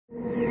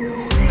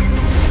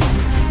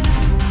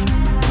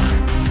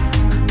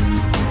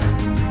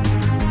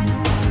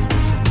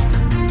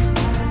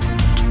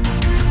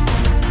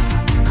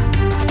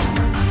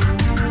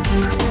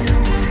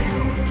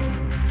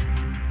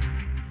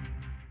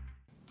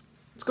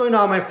What's going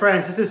on, my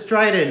friends? This is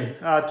Stryden.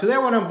 Today I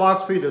want to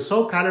unbox for you the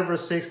Soulcalibur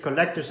 6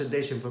 Collector's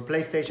Edition for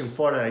PlayStation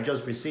 4 that I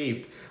just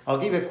received. I'll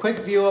give you a quick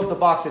view of the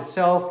box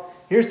itself.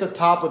 Here's the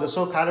top with the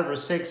Soulcalibur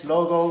 6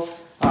 logo.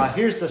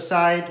 Here's the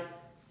side,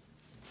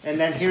 and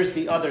then here's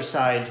the other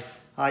side.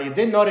 You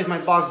did notice my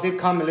box did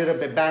come a little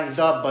bit banged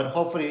up, but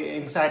hopefully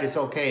inside is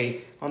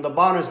okay. On the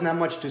bottom is not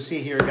much to see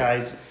here,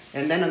 guys.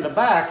 And then on the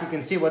back, you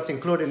can see what's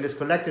included in this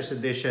Collector's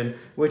Edition,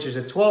 which is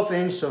a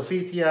 12-inch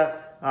Sophia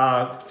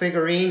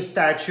figurine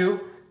statue.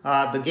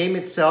 The game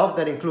itself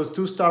that includes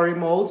 2 story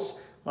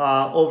modes,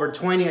 over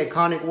 20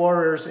 iconic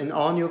warriors and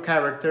all new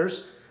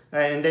characters,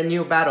 and then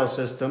new battle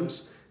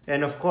systems.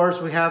 And of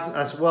course we have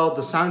as well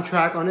the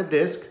soundtrack on a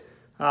disc,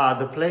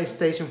 the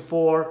PlayStation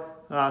 4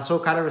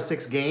 Soulcalibur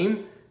 6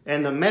 game,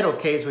 and the metal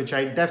case, which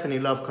I definitely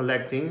love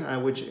collecting,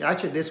 which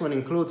actually this one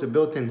includes a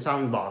built-in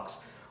sound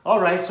box.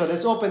 Alright, so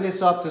let's open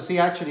this up to see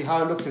actually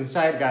how it looks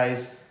inside,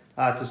 guys,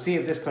 to see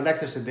if this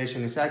Collector's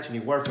Edition is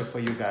actually worth it for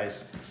you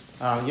guys.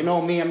 You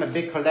know me, I'm a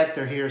big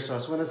collector here, so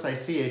as soon as I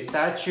see a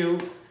statue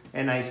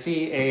and I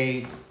see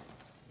a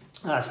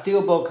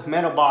steelbook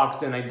metal box,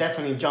 then I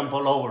definitely jump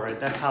all over it.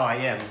 That's how I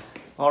am.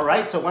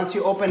 Alright, so once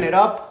you open it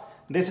up,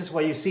 this is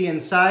what you see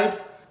inside.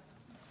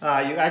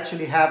 You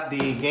actually have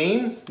the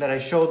game that I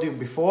showed you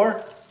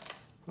before.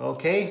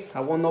 Okay,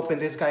 I won't open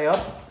this guy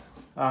up.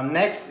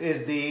 Next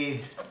is the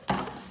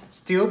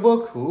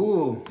steelbook.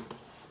 Ooh,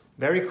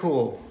 very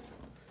cool.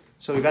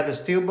 So we got the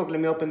steelbook.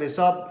 Let me open this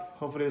up.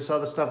 Hopefully this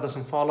other stuff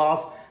doesn't fall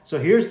off. So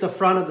here's the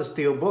front of the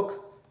steelbook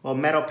or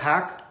metal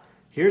pack.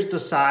 Here's the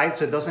side,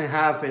 so it doesn't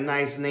have a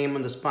nice name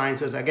on the spine.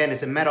 So again,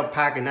 it's a metal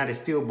pack and not a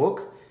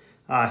steelbook.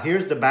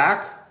 Here's the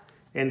back,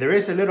 and there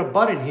is a little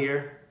button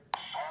here.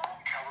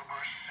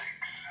 Soulcalibur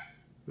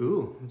 6.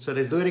 Ooh, so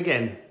let's do it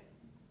again.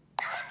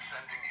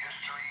 Transcending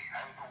history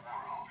and the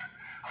world.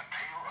 A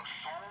tale of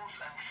souls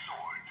and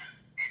swords,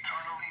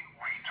 eternally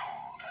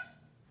retold.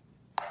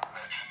 A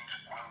legend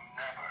will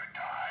never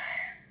die.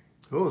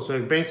 Oh, so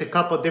it brings a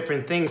couple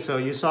different things. So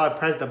you saw I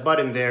pressed the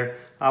button there.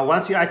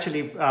 Once you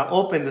actually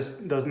open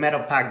the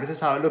metal pack, this is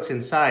how it looks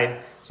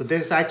inside. So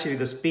this is actually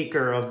the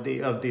speaker of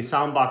the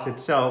sound box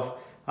itself.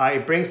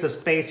 It brings the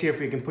space here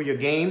for you can put your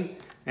game.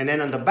 And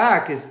then on the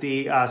back is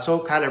the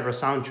Soulcalibur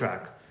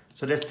soundtrack.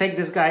 So let's take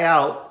this guy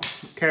out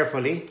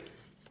carefully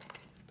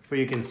for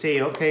you can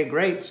see. Okay,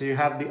 great. So you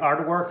have the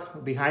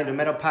artwork behind the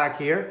metal pack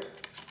here.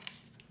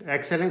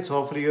 Excellent. So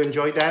hopefully you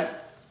enjoyed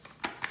that.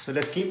 So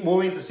let's keep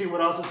moving to see what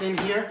else is in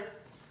here.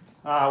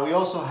 We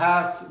also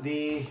have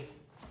the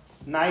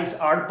nice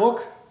art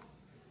book.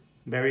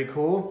 Very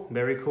cool,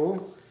 very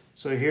cool.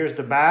 So here's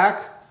the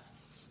back.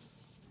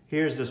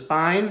 Here's the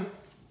spine.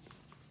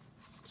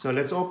 So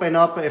let's open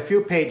up a few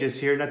pages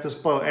here, not to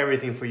spoil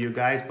everything for you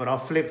guys, but I'll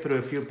flip through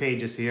a few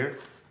pages here.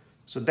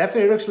 So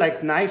definitely looks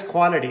like nice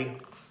quality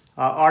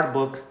art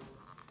book.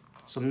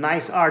 Some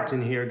nice arts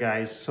in here,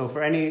 guys. So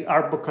for any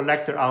art book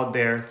collector out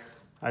there,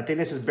 I think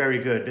this is very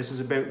good. This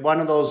is one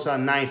of those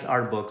nice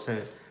art books.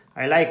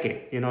 I like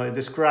it. You know, it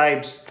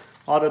describes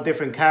all the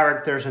different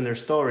characters and their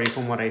story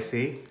from what I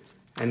see,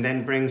 and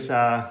then brings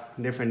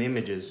different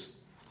images.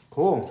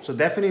 Cool. So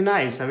definitely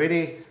nice. I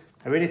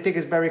really think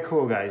it's very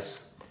cool, guys.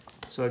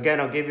 So again,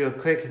 I'll give you a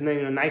quick, you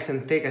know, nice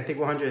and thick, I think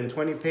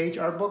 120-page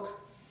art book.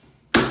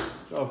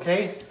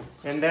 Okay.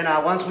 And then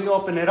once we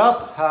open it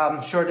up,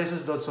 I'm sure this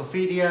is the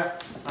Sophia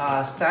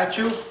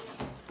statue.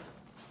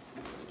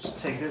 Just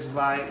take this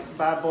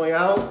bad boy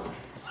out.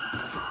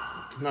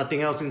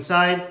 Nothing else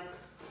inside.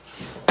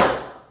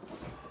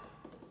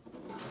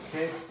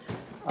 Okay.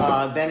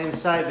 Then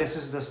inside, this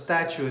is the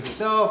statue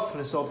itself.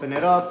 Let's open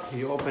it up.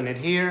 You open it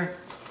here.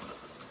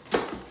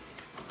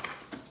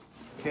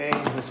 Okay,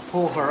 let's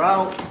pull her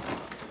out.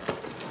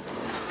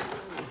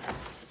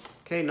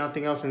 Okay,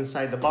 nothing else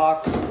inside the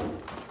box.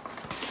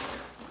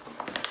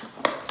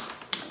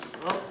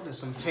 Oh, there's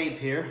some tape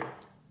here.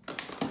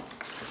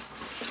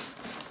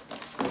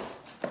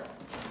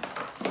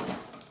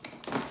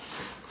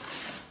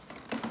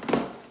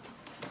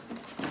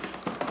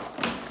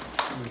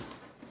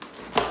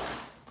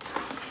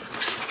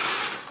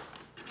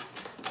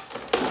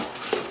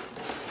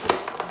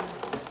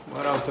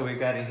 What else do we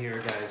got in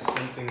here, guys?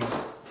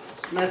 Something's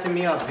messing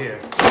me up here.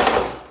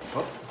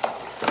 Oh.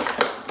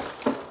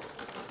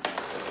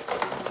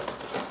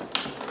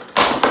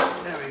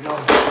 There we go.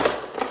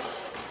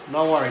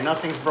 Don't worry,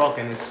 nothing's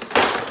broken. It's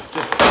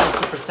just trying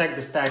to protect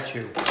the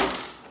statue.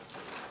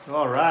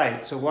 All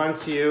right, so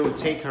once you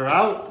take her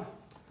out,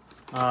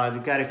 you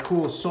got a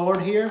cool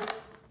sword here.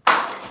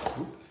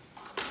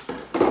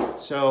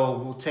 So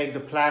we'll take the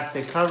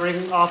plastic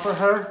covering off of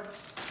her.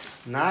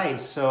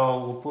 Nice, so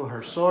we'll put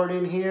her sword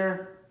in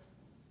here.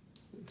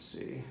 Let's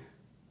see.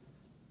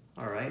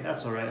 All right,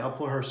 that's all right. I'll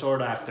put her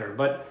sword after.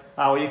 But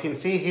what you can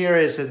see here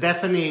is a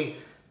definitely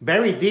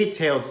very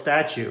detailed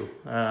statue.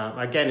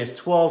 Again, it's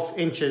 12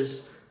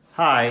 inches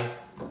high.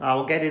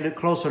 I'll get a little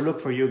closer look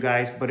for you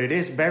guys, but it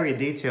is very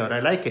detailed. I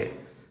like it.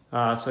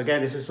 So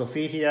again, this is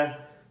Sophia.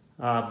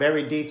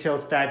 Very detailed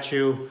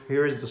statue.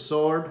 Here is the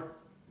sword.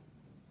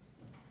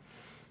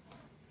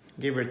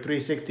 Give her a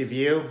 360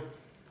 view.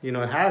 You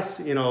know, it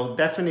has, you know,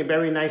 definitely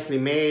very nicely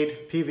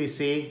made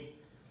PVC.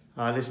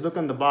 Let's look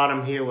on the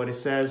bottom here what it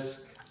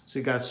says. So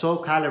you got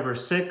Soulcalibur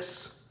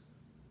 6.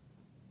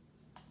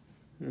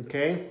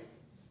 Okay.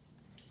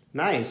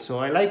 Nice. So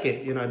I like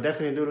it. You know, I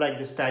definitely do like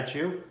this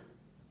statue.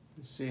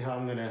 Let's see how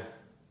I'm gonna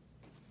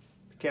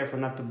be careful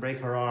not to break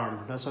her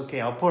arm. That's okay.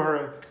 I'll put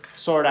her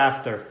sword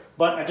after.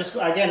 But I just,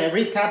 again, a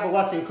recap of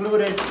what's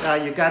included.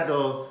 You got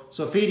the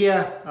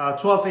Sophia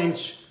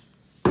 12-inch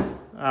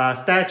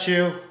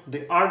statue,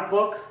 the art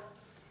book,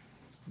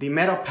 the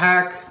metal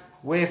pack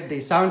with the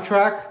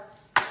soundtrack,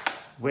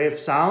 with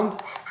sound.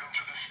 Welcome to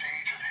the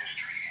stage of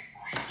history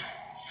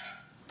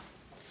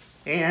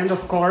retold. And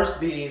of course,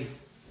 the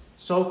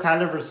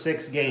Soulcalibur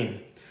 6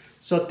 game.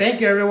 So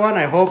thank you everyone.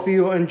 I hope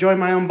you enjoy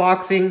my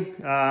unboxing.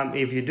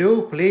 If you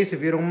do, please,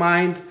 if you don't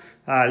mind,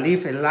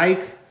 leave a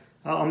like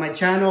on my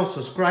channel,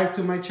 subscribe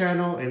to my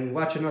channel, and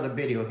watch another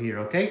video here,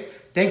 okay?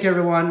 Thank you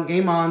everyone.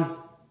 Game on.